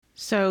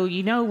So,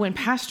 when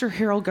Pastor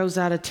Harold goes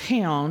out of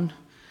town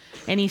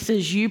and he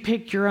says, you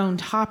pick your own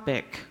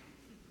topic,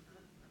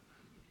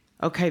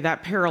 okay,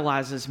 that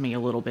paralyzes me a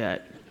little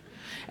bit.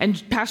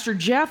 And Pastor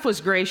Jeff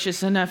was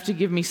gracious enough to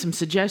give me some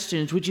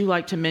suggestions. Would you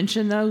like to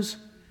mention those?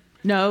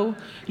 No?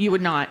 You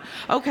would not.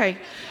 Okay.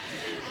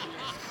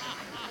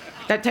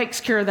 That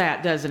takes care of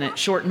that, doesn't it?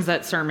 Shortens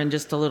that sermon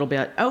just a little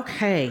bit.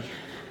 Okay.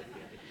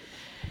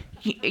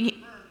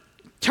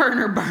 Turn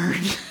or burn.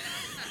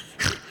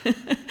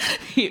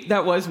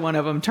 That was one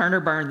of them. Turn or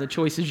burn, the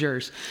choice is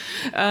yours.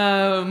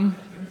 I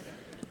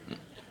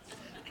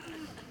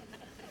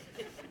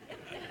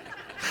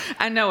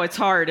know it's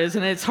hard,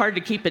 isn't it? It's hard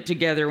to keep it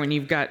together when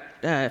you've got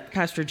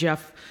Pastor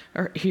Jeff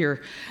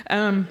here.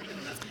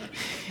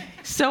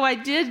 So I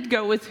did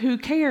go with who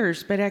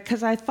cares, but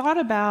because I thought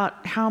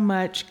about how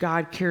much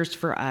God cares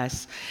for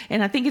us.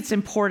 And I think it's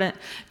important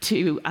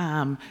to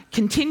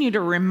continue to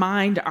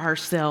remind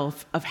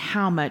ourselves of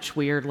how much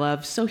we are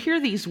loved. So hear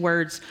these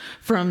words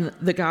from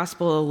the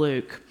Gospel of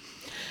Luke.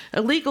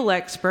 A legal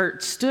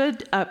expert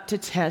stood up to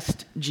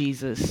test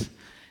Jesus.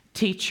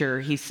 Teacher,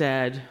 he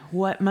said,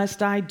 what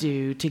must I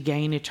do to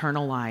gain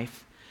eternal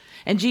life?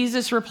 And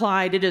Jesus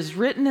replied, it is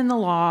written in the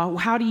law.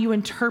 How do you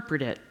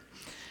interpret it?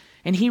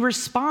 And he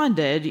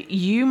responded,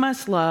 you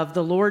must love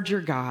the Lord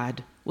your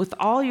God with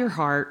all your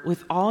heart,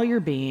 with all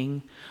your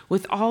being,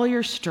 with all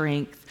your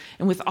strength,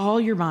 and with all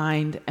your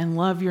mind, and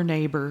love your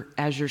neighbor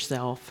as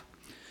yourself.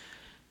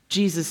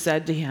 Jesus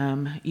said to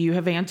him, you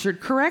have answered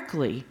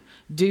correctly.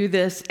 Do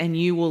this and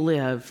you will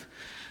live.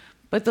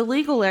 But the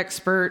legal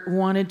expert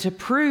wanted to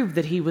prove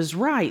that he was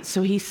right.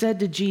 So he said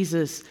to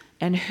Jesus,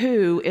 and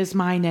who is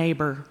my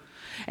neighbor?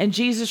 And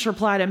Jesus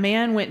replied, a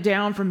man went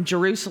down from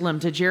Jerusalem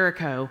to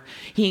Jericho.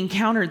 He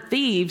encountered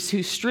thieves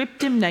who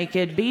stripped him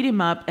naked, beat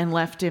him up, and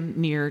left him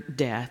near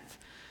death.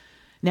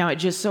 Now it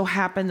just so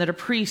happened that a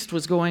priest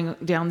was going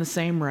down the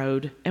same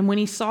road. And when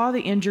he saw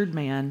the injured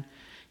man,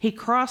 he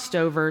crossed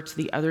over to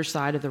the other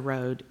side of the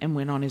road and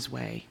went on his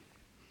way.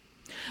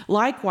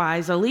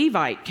 Likewise, a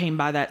Levite came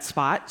by that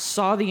spot,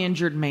 saw the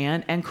injured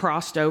man, and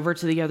crossed over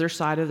to the other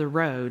side of the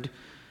road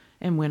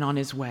and went on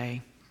his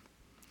way.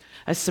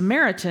 A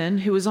Samaritan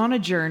who was on a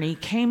journey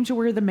came to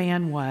where the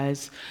man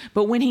was,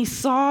 but when he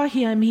saw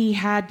him, he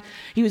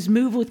was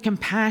moved with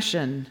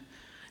compassion.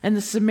 And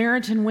the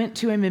Samaritan went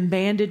to him and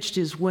bandaged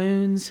his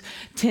wounds,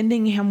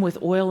 tending him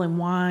with oil and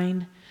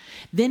wine.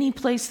 Then he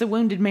placed the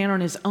wounded man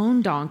on his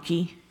own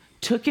donkey,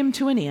 took him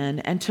to an inn,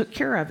 and took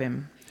care of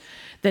him.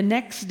 The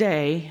next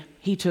day,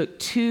 he took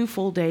 2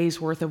 full days'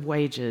 worth of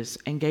wages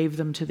and gave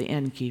them to the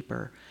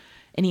innkeeper.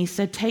 And he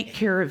said, take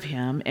care of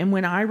him, and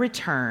when I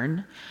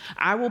return,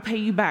 I will pay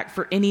you back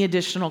for any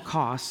additional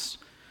costs.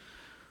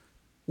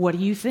 What do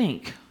you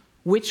think?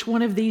 Which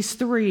one of these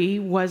 3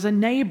 was a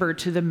neighbor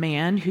to the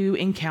man who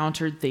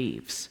encountered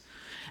thieves?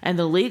 And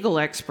the legal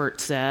expert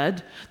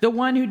said, the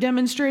one who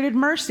demonstrated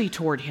mercy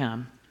toward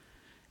him.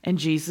 And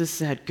Jesus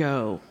said,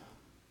 go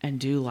and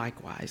do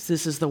likewise.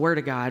 This is the word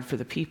of God for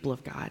the people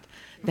of God.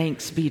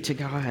 Thanks be to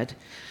God.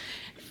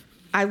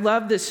 I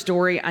love this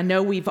story. I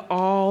know we've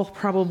all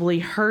probably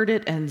heard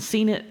it and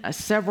seen it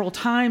several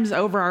times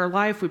over our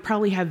life. We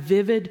probably have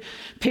vivid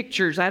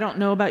pictures. I don't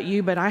know about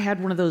you, but I had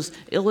one of those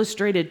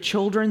illustrated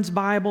children's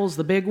Bibles,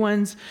 the big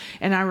ones,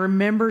 and I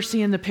remember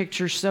seeing the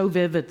picture so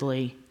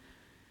vividly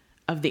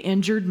of the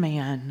injured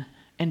man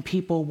and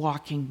people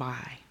walking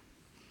by.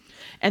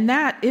 And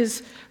that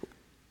is,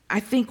 I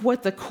think,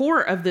 what the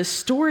core of this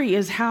story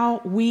is, how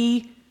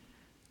we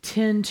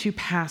tend to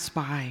pass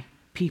by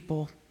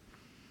people.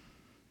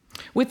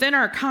 Within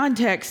our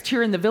context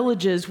here in the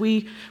Villages,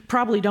 we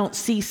probably don't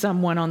see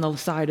someone on the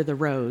side of the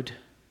road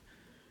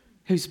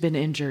who's been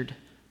injured.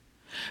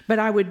 But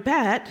I would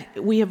bet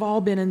we have all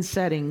been in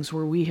settings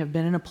where we have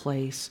been in a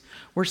place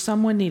where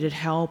someone needed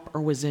help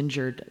or was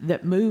injured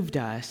that moved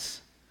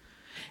us,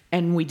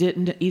 and we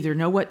didn't either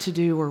know what to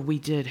do or we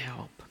did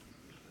help.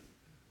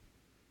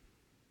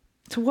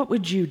 So what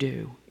would you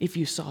do if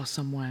you saw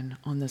someone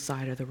on the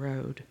side of the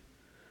road?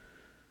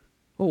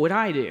 What would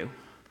I do?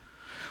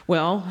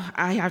 Well,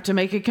 I have to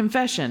make a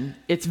confession.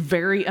 It's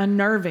very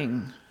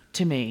unnerving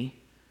to me.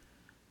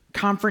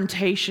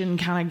 Confrontation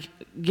kind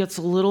of gets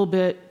a little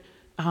bit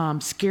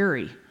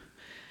scary.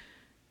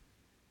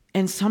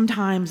 And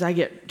sometimes I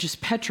get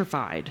just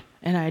petrified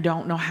and I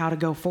don't know how to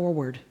go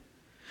forward.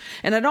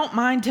 And I don't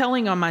mind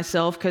telling on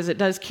myself because it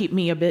does keep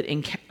me a bit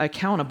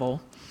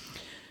accountable.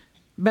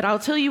 But I'll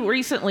tell you,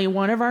 recently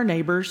one of our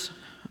neighbors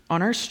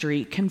on our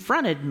street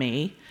confronted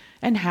me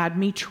and had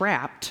me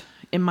trapped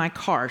in my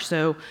car.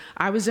 So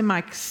I was in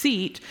my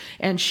seat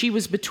and she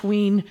was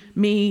between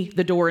me,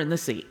 the door, and the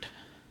seat.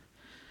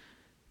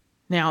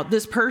 Now,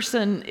 this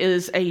person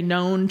is a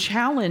known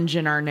challenge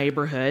in our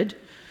neighborhood.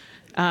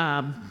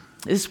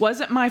 This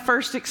wasn't my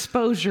first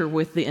exposure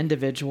with the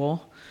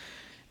individual,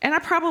 and I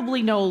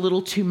probably know a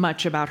little too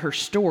much about her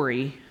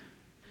story.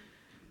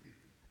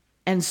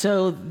 And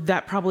so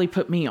that probably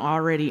put me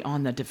already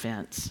on the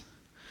defense.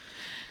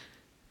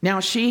 Now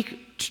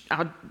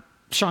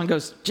Sean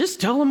goes, just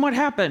tell him what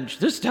happened.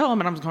 Just tell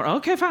him. And I'm going,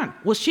 okay, fine.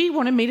 Well, she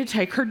wanted me to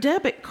take her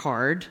debit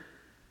card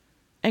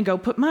and go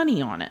put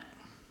money on it.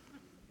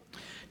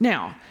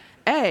 Now,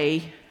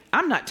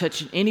 I'm not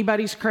touching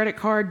anybody's credit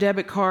card,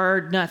 debit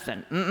card,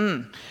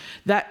 nothing.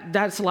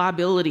 That's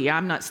liability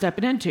I'm not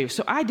stepping into.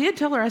 So I did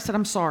tell her, I said,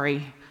 I'm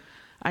sorry,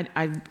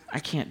 I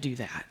can't do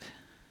that.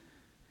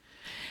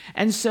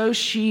 And so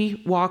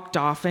she walked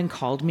off and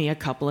called me a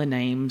couple of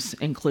names,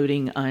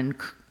 including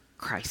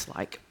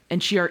unchristlike.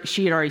 And she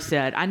had already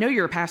said, I know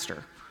you're a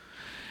pastor.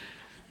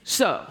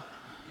 So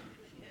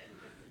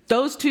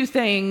those two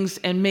things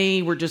and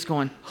me were just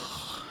going,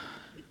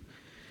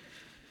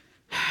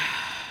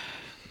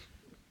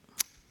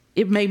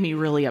 it made me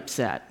really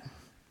upset.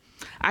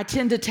 I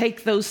tend to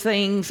take those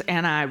things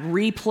and I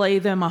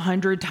replay them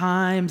 100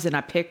 times and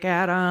I pick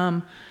at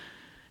them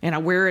and I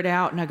wear it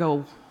out and I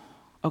go,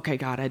 okay,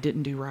 God, I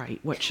didn't do right.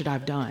 What should I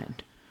have done?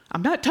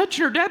 I'm not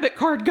touching her debit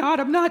card,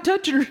 God. I'm not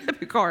touching her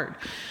debit card.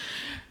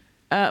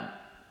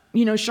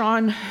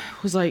 Sean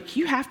was like,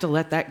 you have to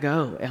let that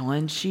go,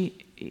 Ellen.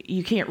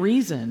 You can't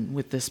reason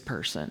with this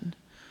person.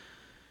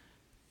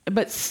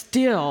 But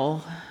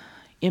still,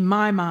 in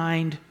my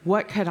mind,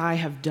 what could I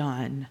have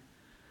done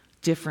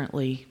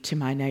differently to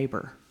my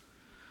neighbor?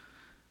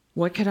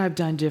 What could I have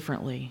done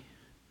differently?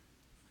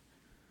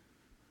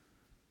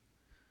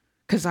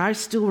 Because I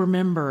still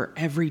remember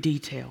every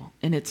detail,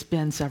 and it's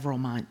been several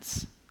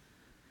months.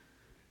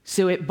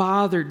 So it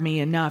bothered me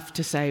enough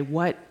to say,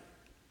 what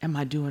am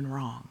I doing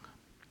wrong?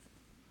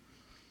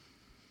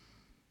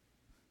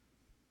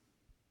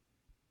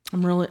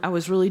 I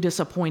was really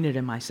disappointed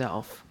in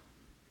myself.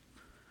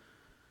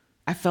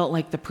 I felt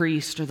like the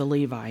priest or the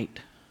Levite.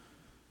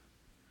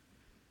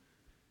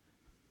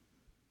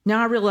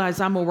 Now I realize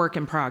I'm a work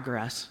in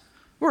progress.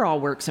 We're all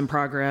works in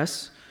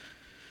progress.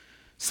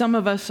 Some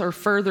of us are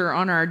further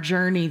on our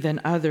journey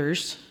than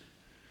others.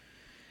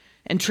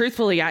 And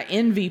truthfully, I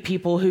envy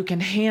people who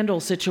can handle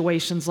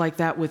situations like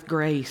that with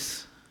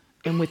grace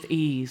and with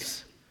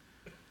ease,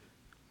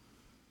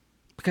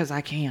 because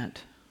I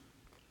can't.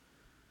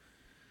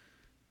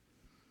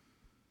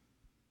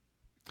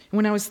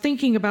 When I was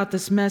thinking about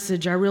this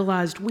message, I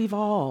realized we've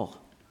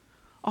all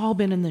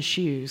been in the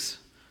shoes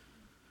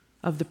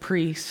of the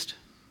priest,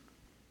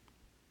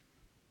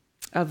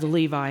 of the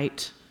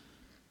Levite,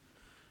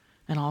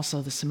 and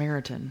also the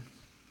Samaritan.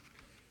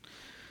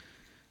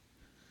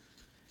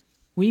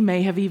 We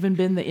may have even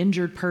been the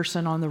injured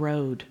person on the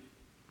road.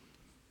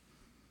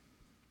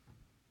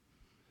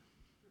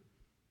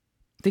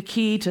 The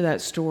key to that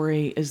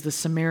story is the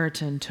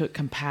Samaritan took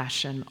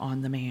compassion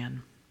on the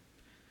man.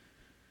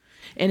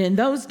 And in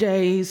those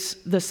days,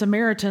 the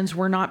Samaritans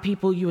were not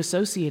people you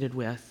associated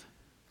with.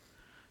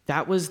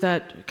 That was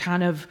that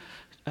kind of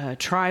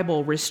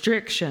tribal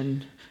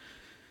restriction.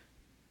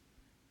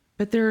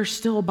 But there are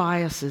still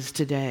biases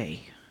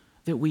today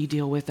that we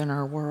deal with in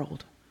our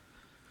world.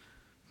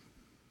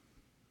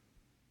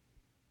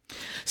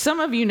 Some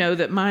of you know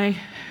that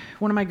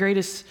one of my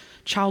greatest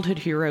childhood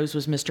heroes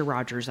was Mr.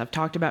 Rogers. I've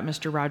talked about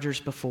Mr. Rogers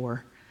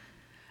before.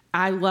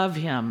 I love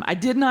him. I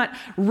did not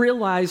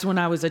realize when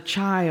I was a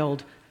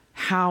child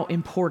how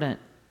important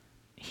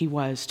he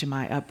was to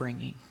my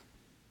upbringing.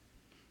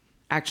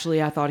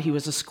 Actually, I thought he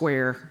was a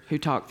square who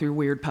talked through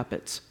weird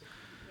puppets.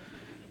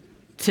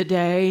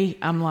 Today,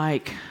 I'm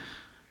like,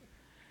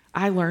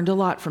 I learned a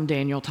lot from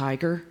Daniel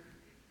Tiger.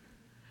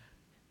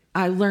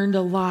 I learned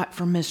a lot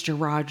from Mr.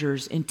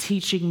 Rogers in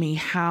teaching me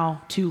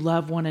how to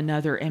love one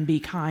another and be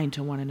kind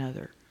to one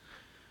another.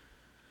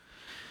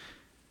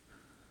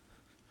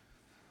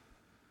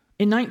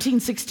 In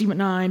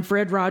 1969,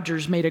 Fred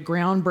Rogers made a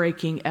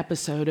groundbreaking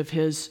episode of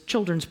his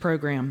children's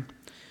program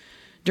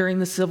during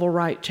the civil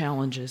rights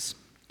challenges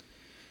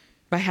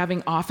by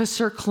having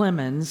Officer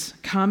Clemens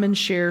come and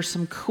share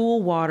some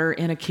cool water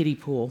in a kiddie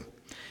pool.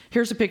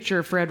 Here's a picture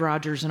of Fred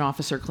Rogers and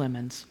Officer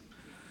Clemens.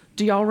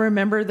 Do y'all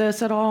remember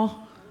this at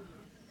all?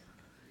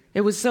 It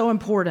was so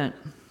important.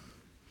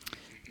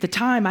 At the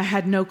time, I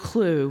had no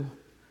clue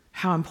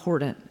how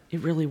important it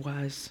really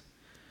was.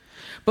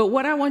 But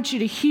what I want you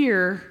to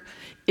hear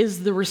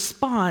is the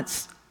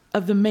response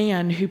of the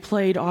man who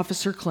played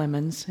Officer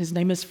Clemens. His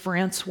name is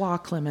Francois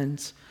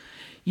Clemens.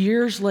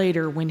 Years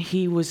later, when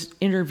he was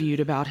interviewed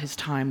about his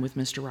time with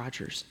Mr.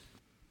 Rogers.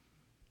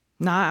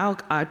 Now,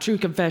 true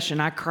confession,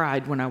 I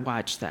cried when I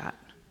watched that.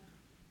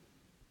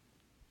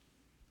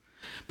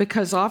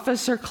 Because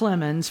Officer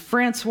Clemens,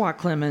 Francois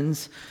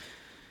Clemens,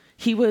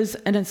 he was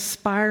an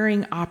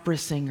aspiring opera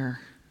singer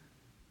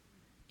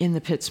in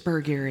the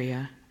Pittsburgh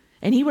area.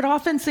 And he would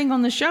often sing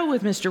on the show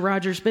with Mr.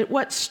 Rogers, but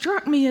what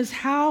struck me is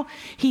how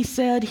he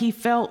said he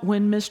felt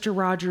when Mr.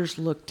 Rogers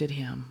looked at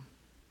him.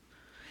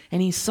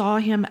 And he saw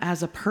him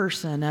as a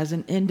person, as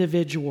an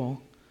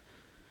individual.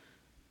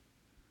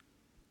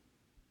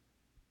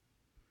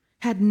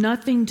 Had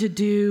nothing to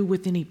do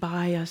with any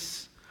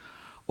bias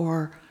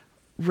or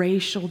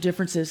racial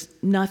differences,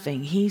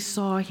 nothing. He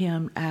saw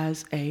him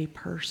as a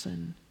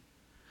person.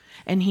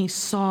 And he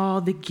saw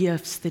the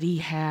gifts that he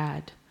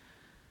had,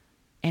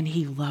 and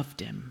he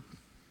loved him.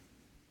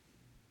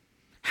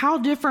 How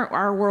different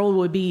our world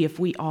would be if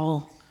we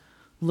all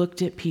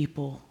looked at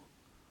people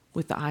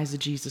with the eyes of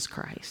Jesus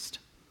Christ.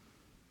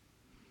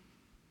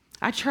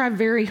 I try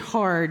very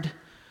hard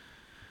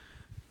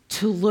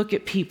to look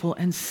at people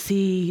and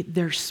see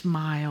their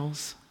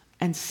smiles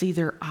and see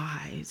their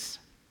eyes.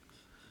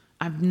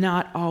 I've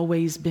not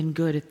always been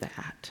good at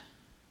that.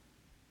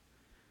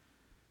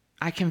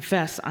 I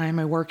confess I am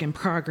a work in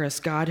progress.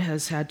 God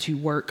has had to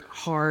work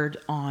hard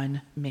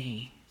on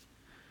me.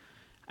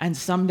 And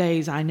some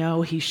days I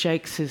know he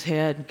shakes his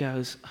head and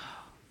goes, oh,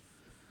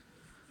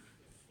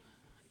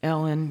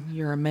 Ellen,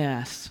 you're a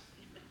mess.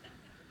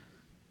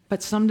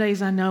 But some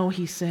days I know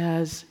he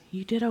says,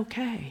 you did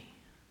okay.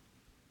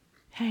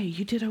 Hey,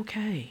 you did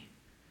okay.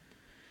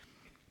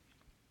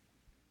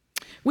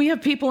 We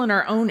have people in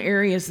our own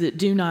areas that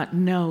do not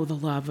know the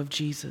love of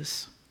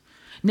Jesus.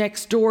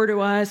 Next door to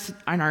us,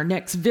 in our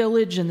next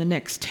village, in the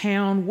next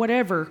town,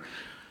 whatever,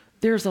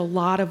 there's a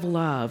lot of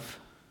love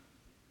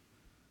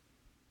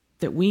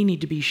that we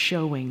need to be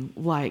showing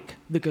like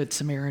the Good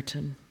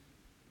Samaritan.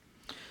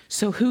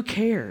 So who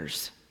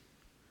cares?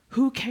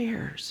 Who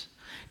cares?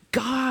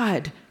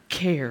 God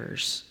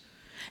cares.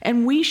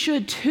 And we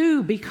should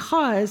too,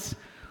 because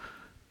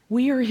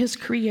we are his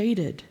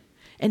created.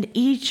 And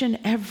each and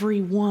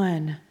every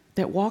one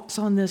that walks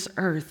on this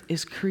earth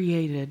is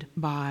created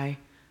by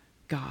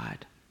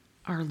God,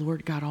 our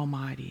Lord God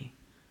Almighty,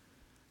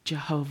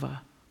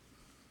 Jehovah.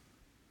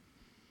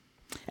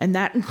 And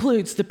that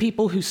includes the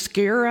people who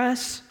scare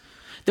us,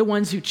 the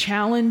ones who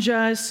challenge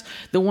us,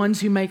 the ones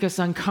who make us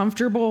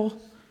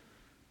uncomfortable,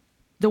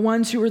 the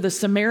ones who are the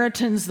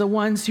Samaritans, the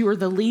ones who are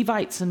the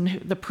Levites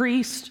and the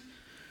priests,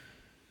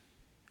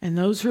 and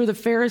those who are the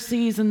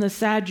Pharisees and the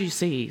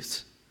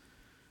Sadducees.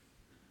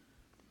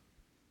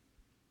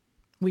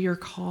 We are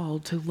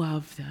called to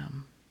love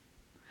them.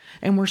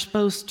 And we're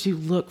supposed to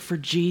look for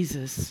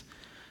Jesus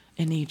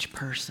in each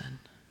person.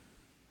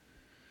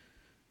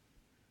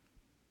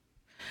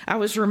 I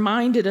was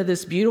reminded of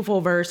this beautiful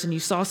verse, and you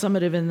saw some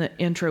of it in the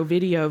intro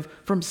video,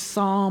 from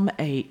Psalm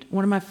 8,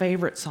 one of my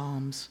favorite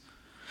Psalms.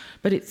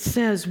 But it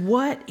says,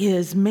 what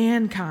is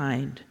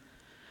mankind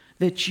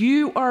that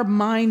you are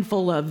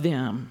mindful of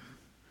them?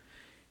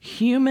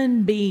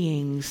 Human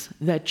beings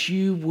that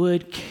you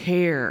would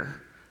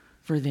care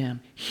for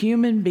them.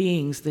 Human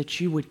beings that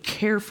you would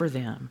care for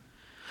them.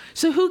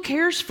 So who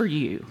cares for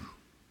you?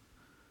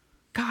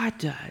 God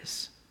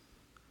does.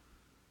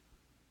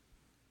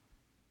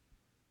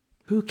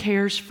 Who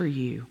cares for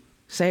you?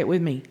 Say it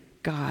with me.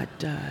 God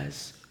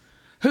does.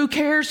 Who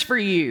cares for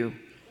you?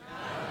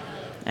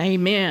 God.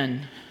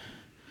 Amen.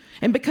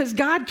 And because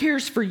God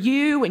cares for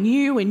you and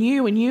you and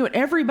you and you and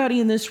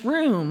everybody in this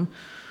room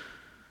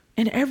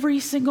and every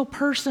single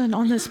person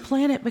on this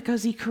planet,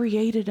 because he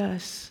created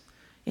us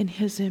in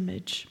his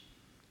image.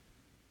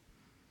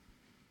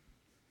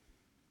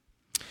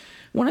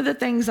 One of the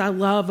things I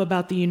love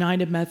about the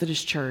United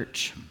Methodist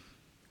Church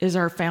is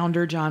our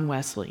founder, John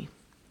Wesley.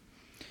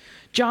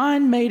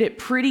 John made it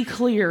pretty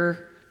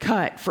clear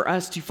cut for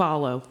us to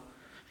follow.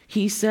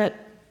 He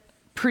set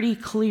pretty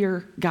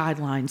clear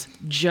guidelines,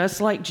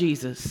 just like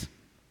Jesus.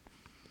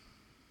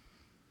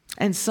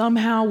 And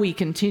somehow we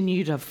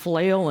continue to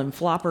flail and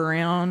flop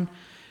around,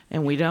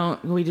 and we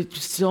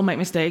still make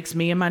mistakes,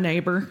 me and my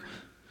neighbor,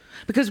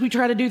 because we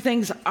try to do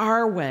things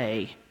our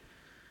way.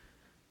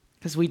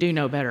 Because we do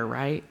know better,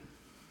 right?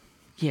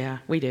 Yeah,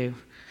 we do.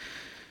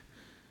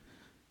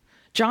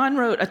 John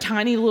wrote a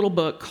tiny little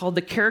book called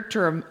The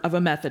Character of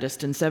a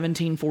Methodist in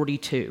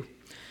 1742.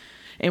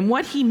 And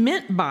what he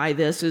meant by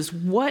this is,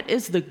 what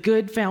is the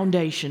good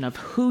foundation of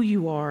who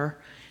you are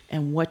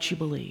and what you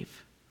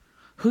believe?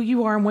 Who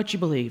you are and what you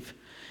believe.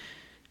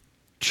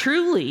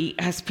 Truly,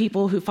 as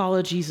people who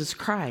follow Jesus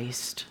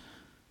Christ,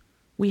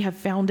 we have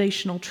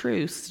foundational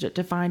truths that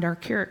define our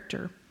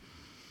character.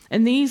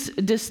 And these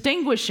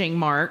distinguishing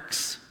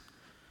marks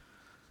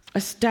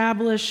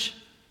establish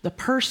the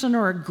person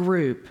or a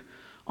group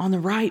on the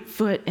right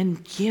foot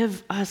and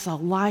give us a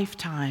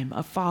lifetime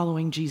of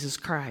following Jesus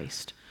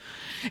Christ.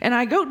 And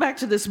I go back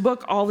to this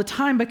book all the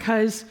time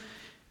because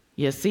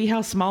you see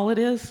how small it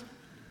is?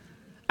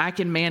 I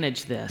can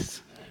manage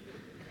this.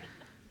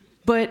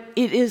 But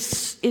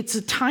it's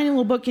a tiny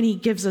little book, and he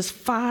gives us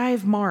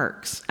 5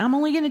 marks. I'm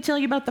only going to tell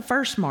you about the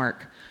first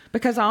mark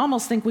because I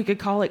almost think we could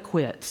call it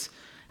quits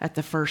at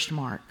the first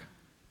mark.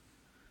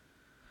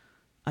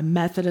 A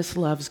Methodist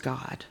loves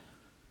God.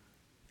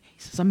 He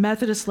says a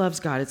Methodist loves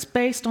God. It's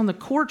based on the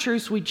core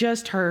truths we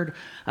just heard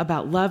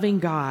about loving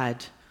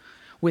God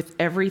with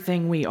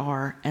everything we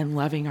are and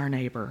loving our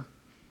neighbor.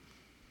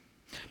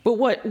 But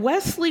what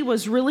Wesley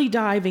was really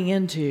diving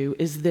into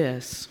is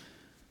this.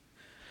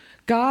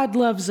 God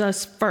loves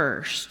us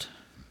first,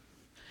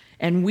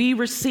 and we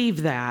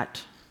receive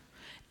that,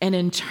 and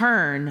in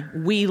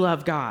turn, we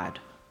love God.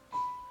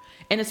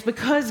 And it's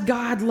because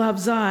God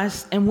loves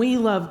us and we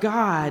love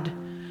God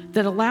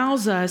that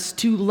allows us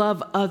to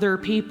love other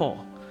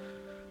people.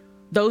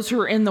 Those who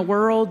are in the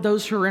world,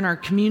 those who are in our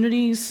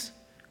communities,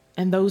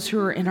 and those who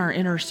are in our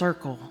inner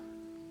circle.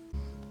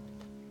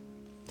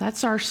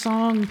 That's our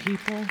song,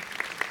 people.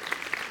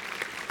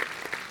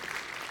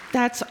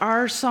 That's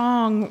our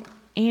song.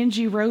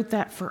 Angie wrote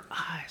that for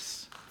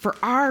us, for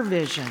our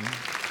vision.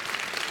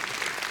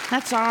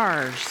 That's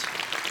ours.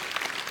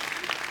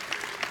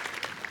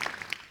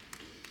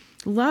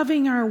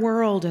 Loving our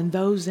world and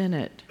those in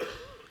it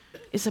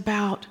is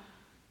about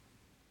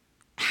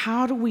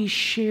how do we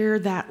share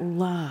that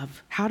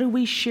love? How do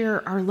we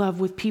share our love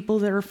with people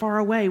that are far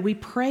away? We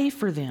pray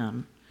for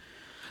them.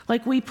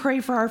 Like we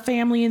pray for our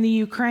family in the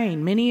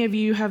Ukraine. Many of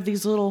you have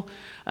these little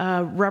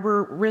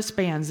rubber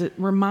wristbands that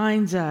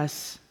reminds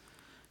us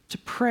to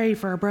pray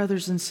for our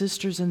brothers and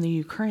sisters in the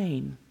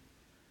Ukraine.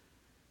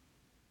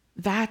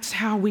 That's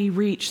how we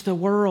reach the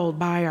world,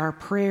 by our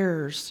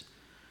prayers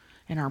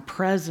and our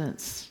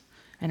presence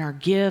and our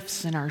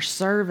gifts and our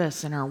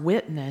service and our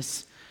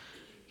witness.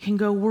 Can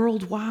go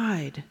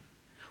worldwide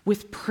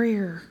with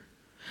prayer,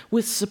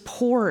 with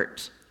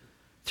support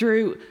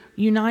through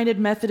United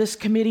Methodist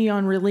Committee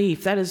on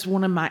Relief. That is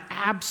one of my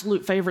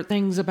absolute favorite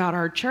things about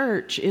our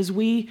church, is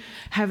we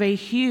have a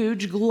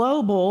huge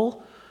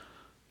global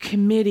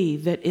committee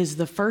that is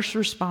the first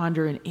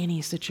responder in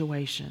any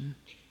situation.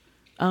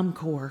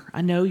 UMCOR,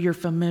 I know you're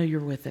familiar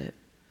with it.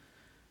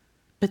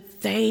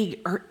 But they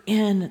are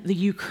in the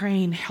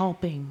Ukraine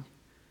helping.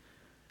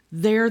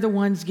 They're the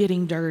ones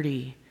getting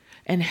dirty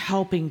and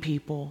helping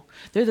people.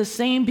 They're the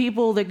same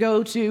people that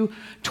go to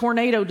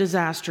tornado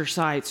disaster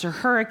sites or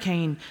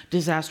hurricane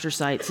disaster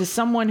sites. As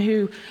someone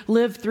who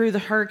lived through the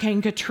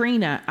Hurricane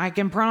Katrina, I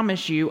can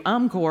promise you,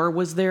 UMCOR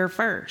was there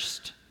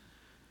first.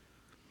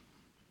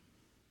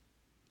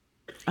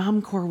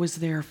 UMCOR was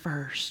there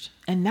first.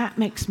 And that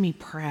makes me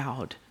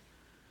proud,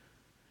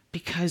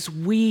 because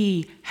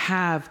we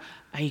have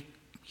a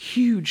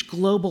huge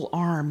global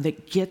arm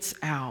that gets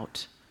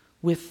out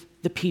with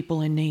the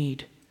people in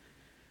need.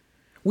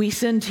 We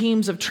send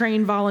teams of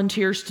trained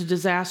volunteers to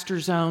disaster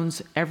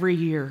zones every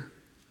year.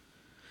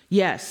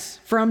 Yes,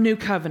 from New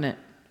Covenant.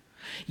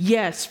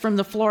 Yes, from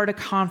the Florida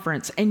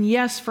Conference. And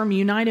yes, from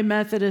United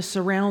Methodists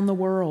around the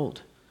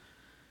world.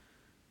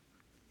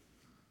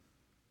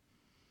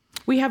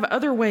 We have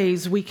other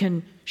ways we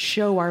can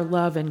show our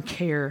love and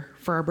care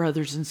for our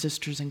brothers and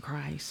sisters in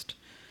Christ.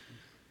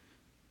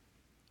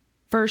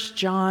 1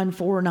 John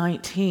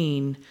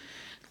 4:19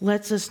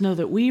 lets us know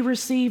that we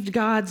received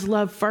God's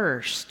love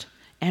first,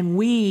 and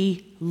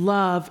we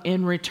love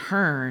in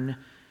return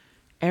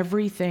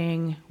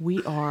everything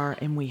we are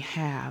and we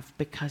have,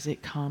 because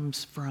it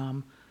comes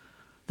from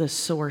the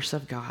source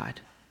of God,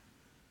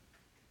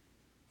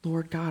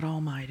 Lord God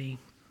Almighty.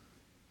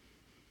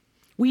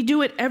 We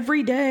do it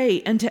every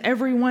day, and to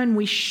everyone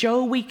we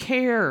show we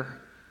care.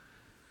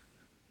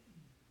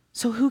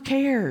 So who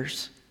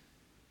cares?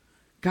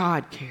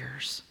 God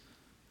cares.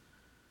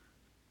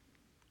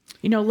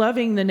 You know,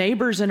 loving the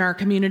neighbors in our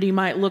community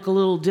might look a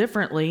little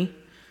differently.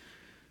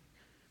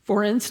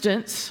 For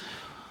instance,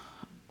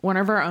 one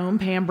of our own,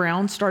 Pam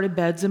Brown, started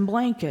Beds and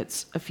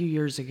Blankets a few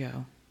years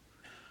ago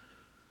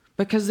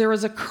because there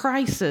was a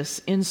crisis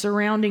in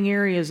surrounding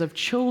areas of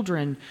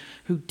children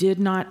who did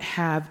not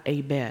have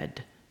a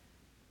bed.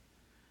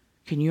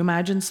 Can you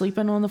imagine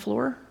sleeping on the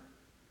floor?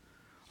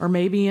 Or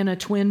maybe in a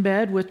twin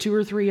bed with 2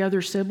 or 3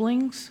 other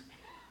siblings?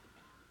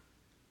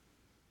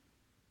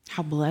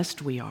 How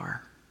blessed we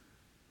are.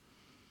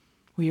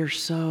 We are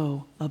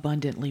so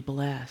abundantly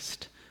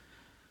blessed.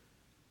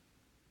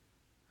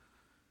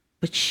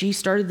 But she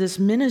started this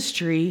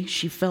ministry.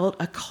 She felt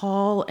a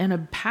call and a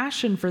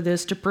passion for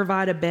this, to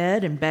provide a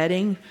bed and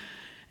bedding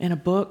and a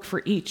book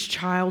for each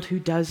child who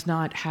does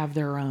not have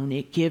their own.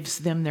 It gives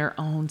them their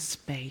own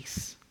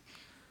space.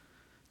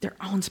 Their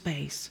own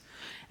space.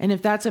 And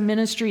if that's a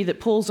ministry that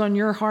pulls on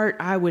your heart,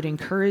 I would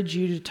encourage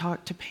you to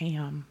talk to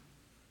Pam.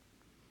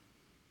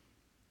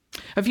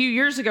 A few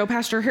years ago,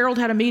 Pastor Harold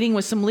had a meeting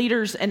with some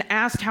leaders and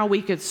asked how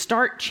we could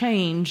start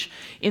change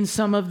in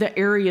some of the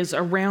areas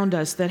around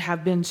us that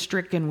have been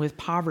stricken with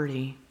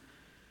poverty.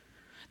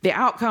 The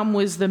outcome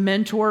was the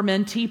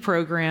mentor-mentee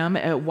program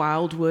at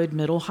Wildwood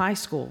Middle High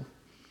School.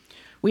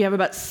 We have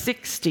about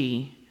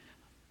 60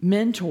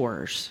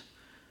 mentors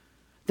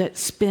that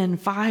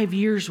spend 5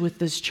 years with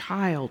this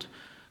child,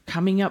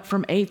 coming up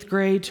from 8th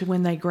grade to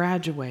when they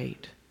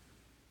graduate.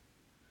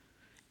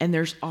 And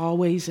there's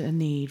always a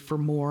need for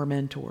more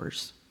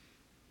mentors.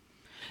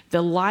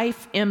 The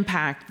life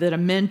impact that a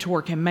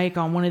mentor can make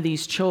on one of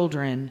these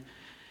children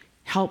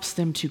helps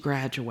them to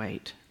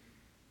graduate.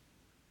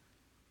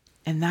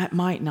 And that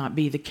might not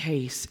be the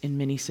case in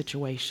many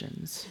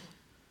situations.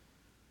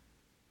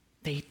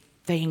 They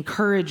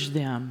encourage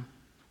them.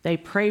 They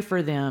pray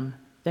for them.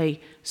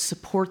 They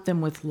support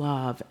them with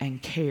love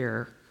and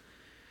care.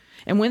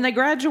 And when they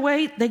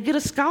graduate, they get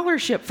a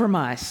scholarship from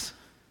us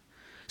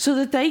so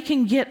that they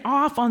can get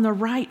off on the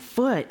right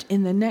foot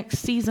in the next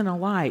season of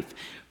life,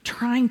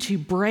 trying to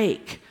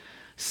break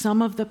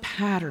some of the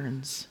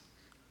patterns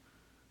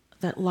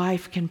that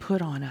life can put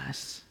on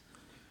us.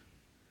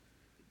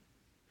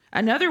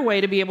 Another way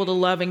to be able to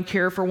love and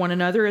care for one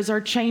another is our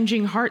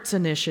Changing Hearts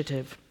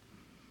initiative.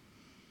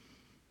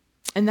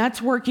 And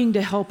that's working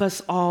to help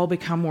us all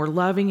become more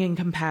loving and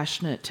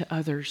compassionate to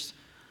others,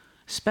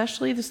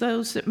 especially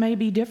those that may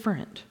be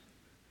different.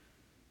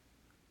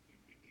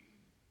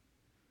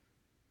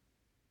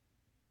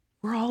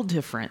 We're all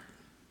different.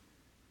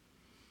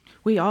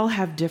 We all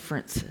have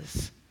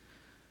differences.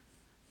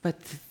 But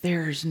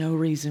there's no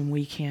reason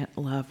we can't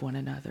love one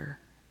another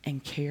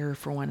and care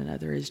for one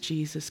another as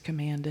Jesus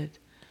commanded.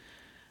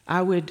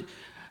 I would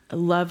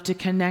love to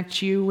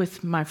connect you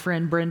with my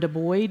friend Brenda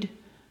Boyd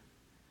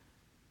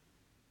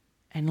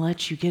and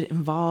let you get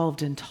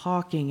involved in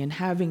talking and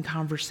having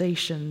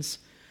conversations,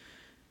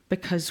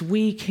 because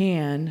we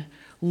can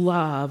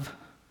love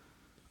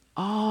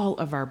all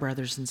of our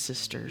brothers and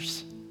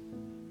sisters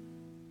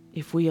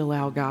if we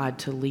allow God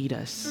to lead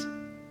us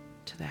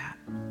to that.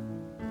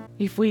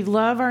 If we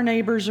love our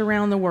neighbors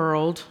around the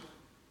world,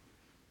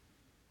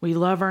 we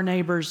love our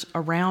neighbors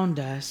around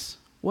us,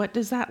 what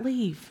does that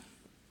leave?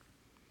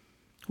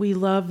 We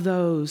love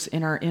those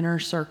in our inner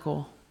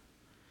circle.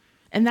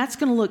 And that's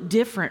going to look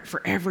different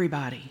for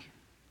everybody,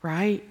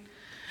 right?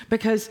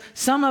 Because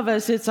some of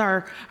us, it's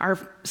our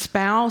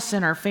spouse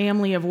and our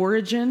family of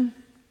origin.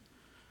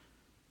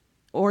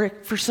 Or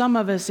for some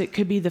of us, it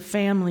could be the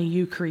family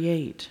you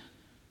create.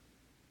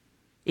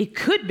 It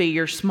could be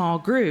your small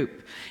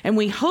group. And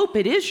we hope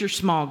it is your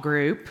small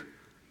group.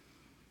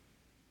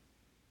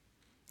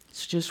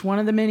 It's just one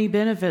of the many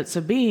benefits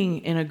of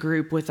being in a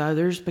group with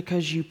others,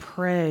 because you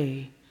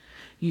pray,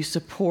 you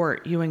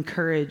support, you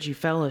encourage, you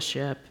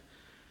fellowship.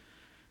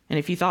 And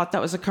if you thought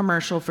that was a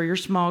commercial for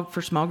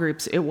small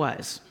groups, it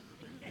was.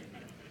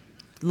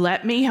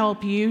 Let me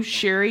help you.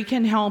 Sherry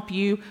can help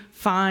you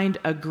find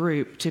a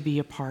group to be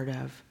a part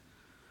of,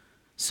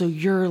 so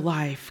your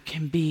life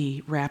can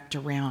be wrapped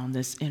around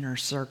this inner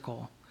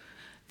circle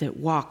that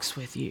walks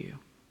with you.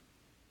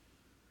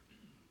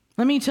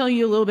 Let me tell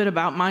you a little bit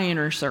about my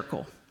inner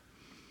circle.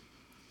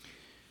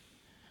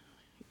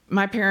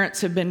 My parents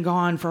have been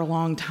gone for a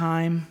long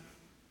time,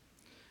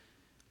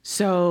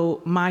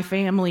 so my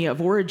family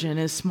of origin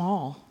is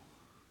small.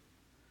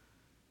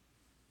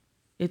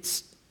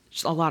 It's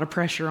a lot of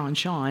pressure on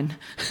Sean.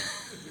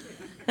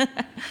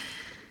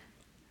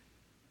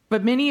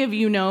 But many of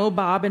you know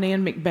Bob and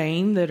Ann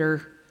McBain that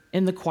are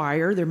in the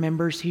choir. They're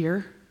members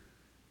here.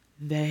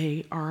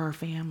 They are our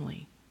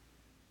family.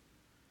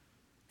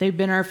 They've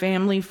been our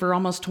family for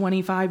almost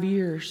 25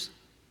 years.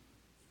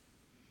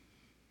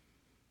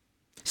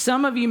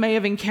 Some of you may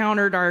have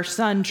encountered our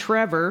son,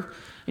 Trevor,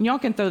 and y'all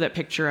can throw that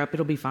picture up.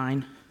 It'll be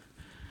fine.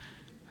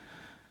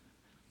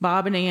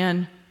 Bob and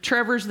Ann.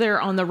 Trevor's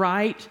there on the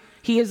right.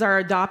 He is our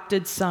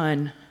adopted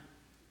son.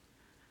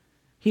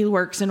 He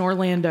works in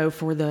Orlando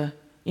for the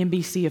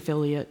NBC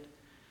affiliate.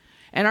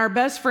 And our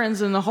best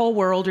friends in the whole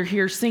world are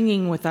here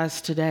singing with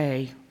us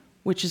today,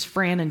 which is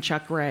Fran and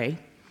Chuck Ray.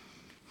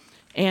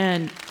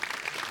 And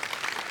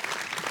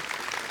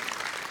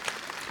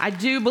I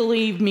do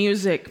believe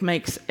music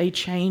makes a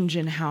change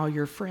in how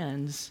your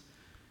friends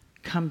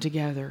come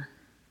together.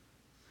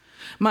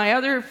 My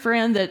other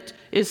friend that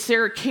is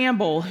Sarah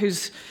Campbell,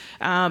 who's,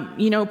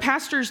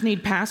 pastors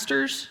need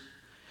pastors.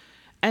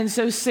 And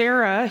so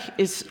Sarah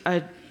is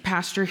a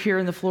pastor here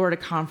in the Florida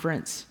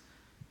Conference.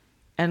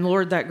 And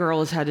Lord, that girl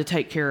has had to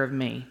take care of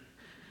me.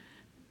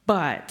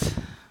 But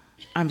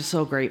I'm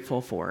so grateful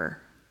for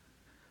her.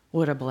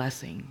 What a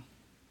blessing.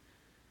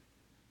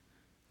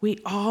 We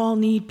all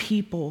need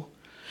people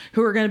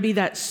who are going to be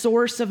that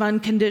source of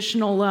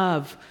unconditional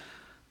love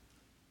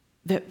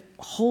that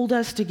hold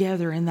us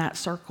together in that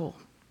circle.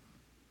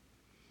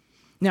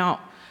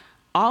 Now,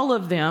 all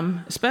of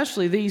them,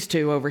 especially these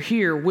two over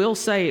here, will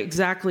say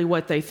exactly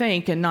what they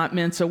think and not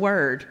mince a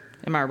word.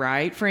 Am I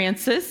right,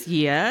 Francis?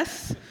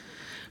 Yes.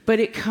 But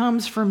it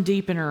comes from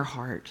deep in her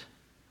heart.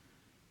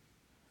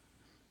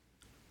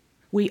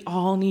 We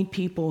all need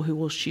people who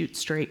will shoot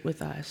straight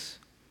with us.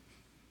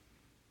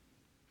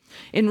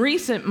 In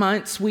recent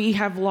months, we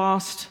have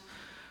lost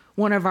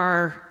one of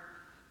our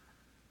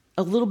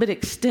a little bit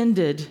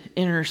extended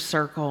inner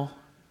circle,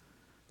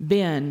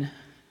 Ben,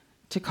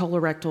 to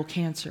colorectal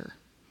cancer.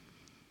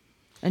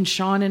 And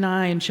Sean and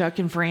I and Chuck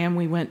and Fran,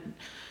 we went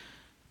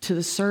to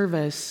the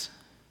service,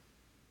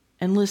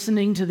 and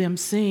listening to them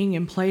sing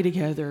and play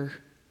together,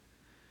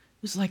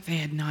 it was like they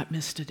had not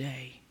missed a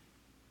day.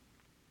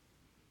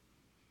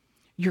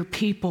 Your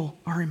people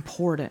are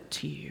important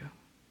to you.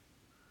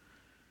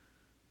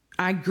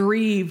 I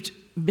grieved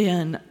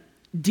Ben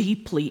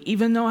deeply,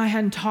 even though I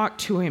hadn't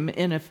talked to him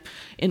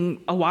in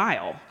a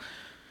while,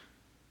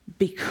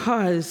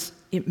 because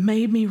it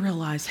made me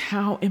realize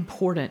how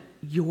important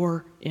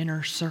your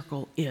inner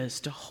circle is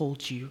to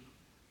hold you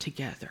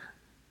together.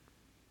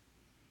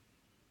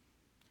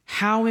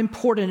 How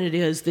important it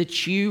is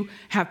that you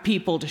have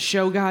people to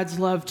show God's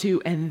love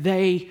to, and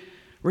they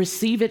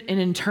receive it and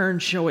in turn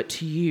show it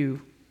to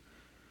you.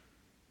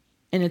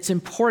 And it's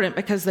important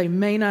because they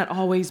may not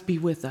always be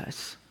with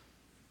us,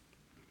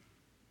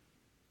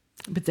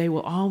 but they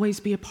will always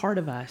be a part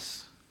of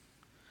us,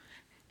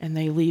 and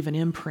they leave an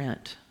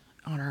imprint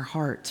on our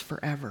hearts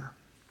forever.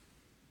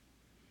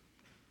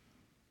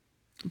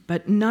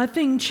 But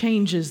nothing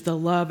changes the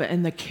love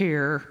and the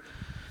care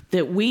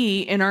that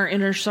we in our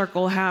inner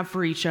circle have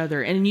for each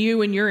other, and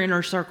you in your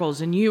inner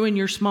circles, and you in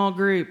your small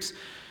groups.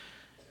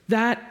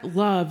 That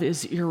love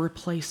is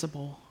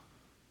irreplaceable.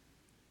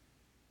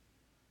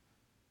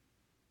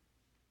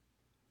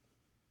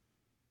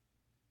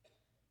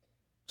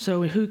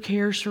 So who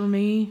cares for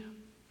me?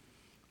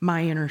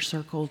 My inner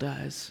circle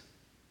does.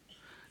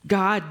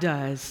 God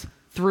does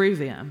through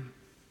them.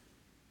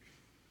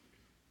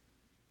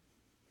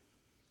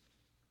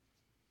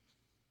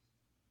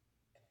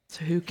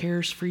 So who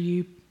cares for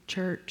you,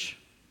 church?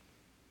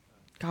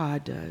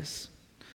 God does.